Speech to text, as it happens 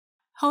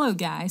Hello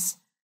guys!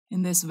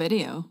 In this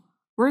video,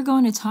 we're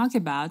going to talk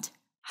about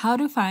how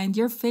to find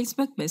your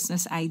Facebook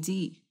business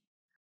ID.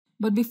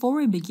 But before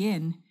we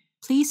begin,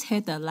 please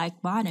hit the like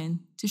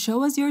button to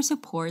show us your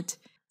support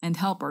and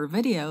help our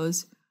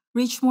videos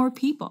reach more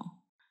people.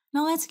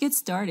 Now let's get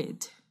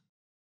started.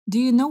 Do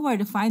you know where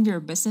to find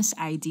your business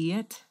ID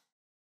yet?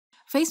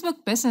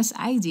 Facebook Business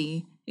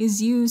ID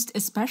is used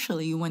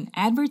especially when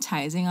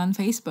advertising on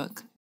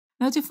Facebook.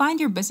 Now to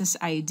find your business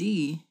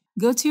ID,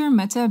 go to your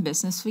Meta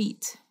Business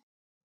Suite.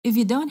 If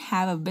you don't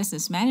have a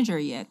business manager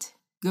yet,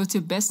 go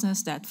to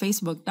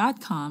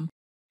business.facebook.com.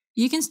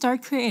 You can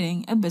start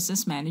creating a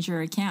business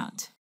manager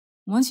account.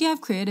 Once you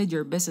have created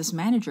your business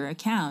manager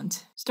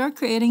account, start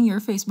creating your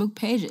Facebook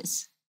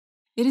pages.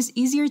 It is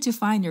easier to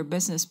find your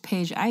business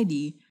page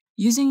ID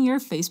using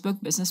your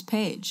Facebook business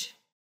page.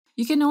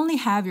 You can only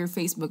have your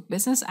Facebook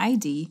business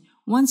ID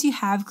once you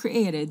have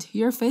created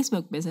your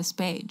Facebook business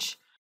page.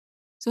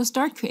 So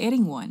start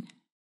creating one.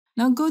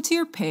 Now go to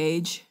your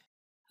page,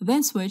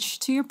 then switch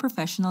to your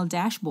professional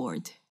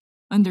dashboard.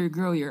 Under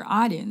Grow Your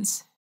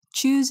Audience,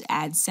 choose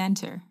Ad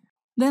Center.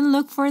 Then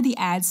look for the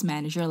Ads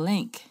Manager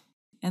link,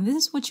 and this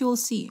is what you will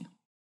see.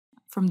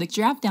 From the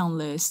drop-down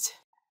list,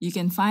 you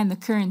can find the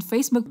current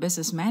Facebook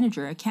Business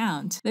Manager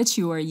account that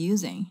you are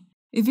using.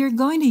 If you're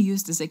going to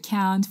use this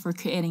account for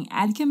creating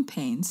ad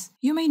campaigns,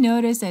 you may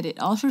notice that it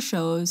also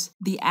shows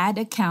the ad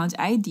account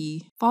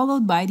ID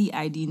followed by the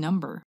ID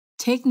number.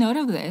 Take note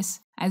of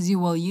this as you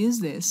will use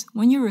this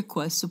when you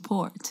request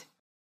support.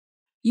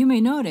 You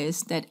may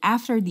notice that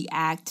after the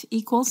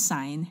 @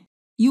 sign,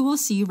 you will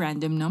see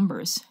random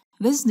numbers.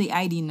 This is the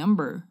ID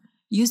number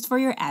used for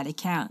your ad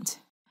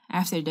account.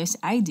 After this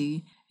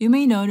ID, you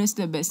may notice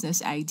the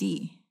business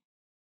ID.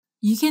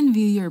 You can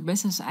view your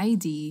business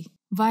ID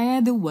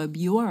via the web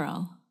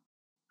URL.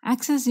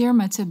 Access your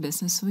Meta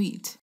Business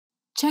Suite.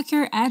 Check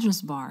your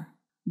address bar,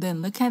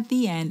 then look at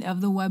the end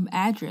of the web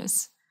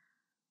address.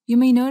 You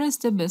may notice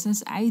the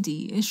business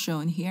ID is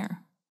shown here.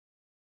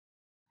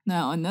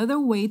 Now, another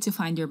way to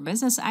find your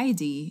business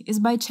ID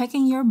is by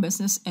checking your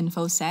business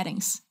info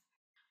settings.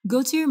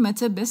 Go to your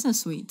Meta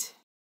Business Suite.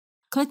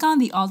 Click on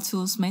the All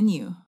Tools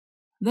menu.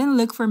 Then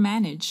look for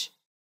Manage.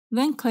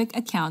 Then click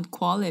Account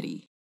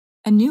Quality.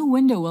 A new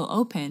window will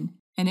open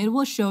and it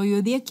will show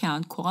you the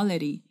account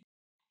quality.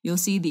 You'll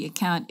see the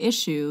account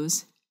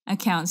issues,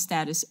 account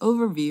status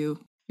overview,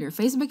 your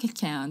Facebook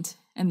account,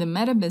 and the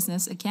Meta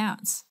Business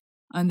accounts.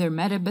 Under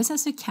Meta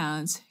Business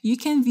accounts, you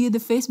can view the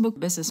Facebook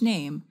business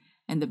name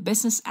and the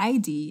business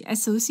ID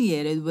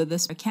associated with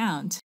this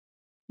account.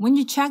 When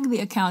you check the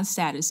account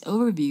status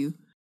overview,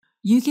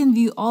 you can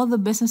view all the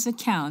business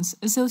accounts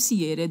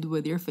associated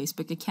with your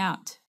Facebook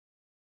account.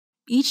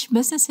 Each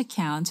business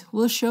account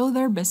will show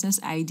their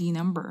business ID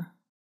number.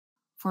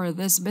 For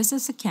this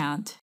business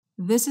account,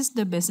 this is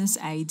the business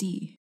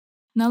ID.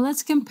 Now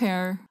let's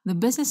compare the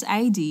business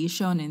ID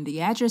shown in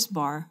the address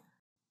bar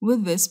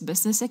with this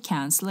business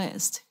accounts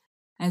list.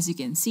 As you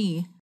can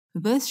see,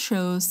 this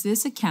shows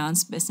this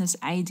account's business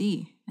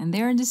ID, and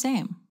they are the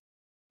same.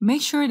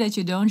 Make sure that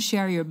you don't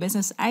share your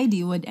business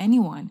ID with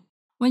anyone.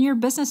 When your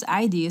business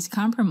ID is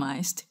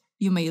compromised,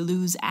 you may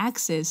lose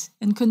access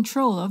and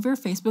control of your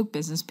Facebook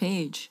business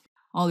page.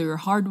 All your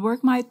hard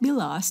work might be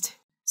lost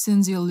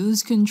since you'll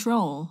lose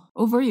control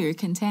over your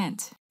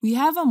content. We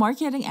have a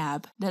marketing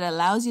app that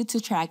allows you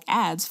to track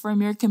ads from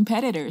your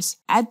competitors.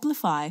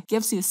 Adplify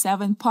gives you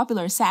 7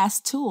 popular SaaS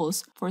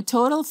tools for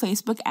total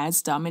Facebook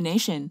ads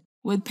domination.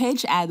 With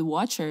Page Ad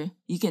Watcher,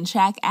 you can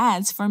track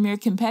ads from your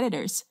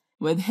competitors.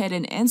 With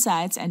Hidden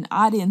Insights and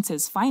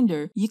Audiences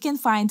Finder, you can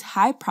find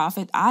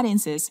high-profit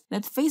audiences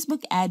that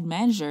Facebook Ad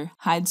Manager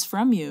hides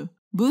from you.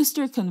 Boost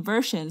your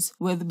conversions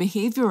with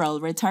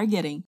behavioral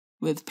retargeting.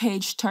 With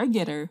Page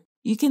Targeter,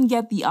 you can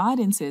get the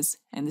audiences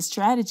and the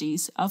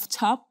strategies of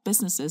top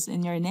businesses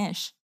in your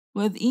niche.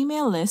 With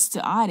Email List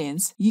to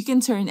Audience, you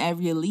can turn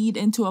every lead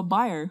into a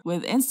buyer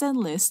with Instant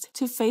List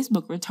to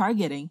Facebook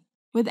retargeting.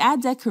 With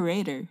Ad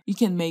Decorator, you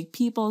can make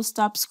people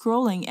stop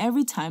scrolling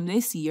every time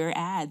they see your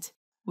ad.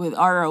 With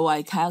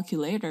ROI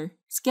Calculator,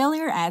 scale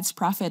your ad's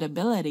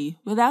profitability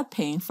without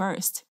paying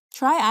first.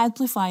 Try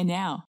Adplify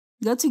now.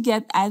 Go to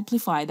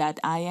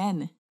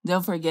getadplify.in.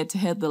 Don't forget to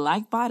hit the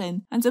like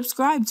button and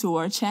subscribe to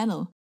our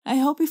channel. I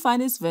hope you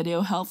find this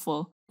video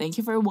helpful. Thank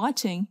you for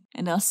watching,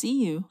 and I'll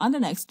see you on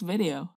the next video.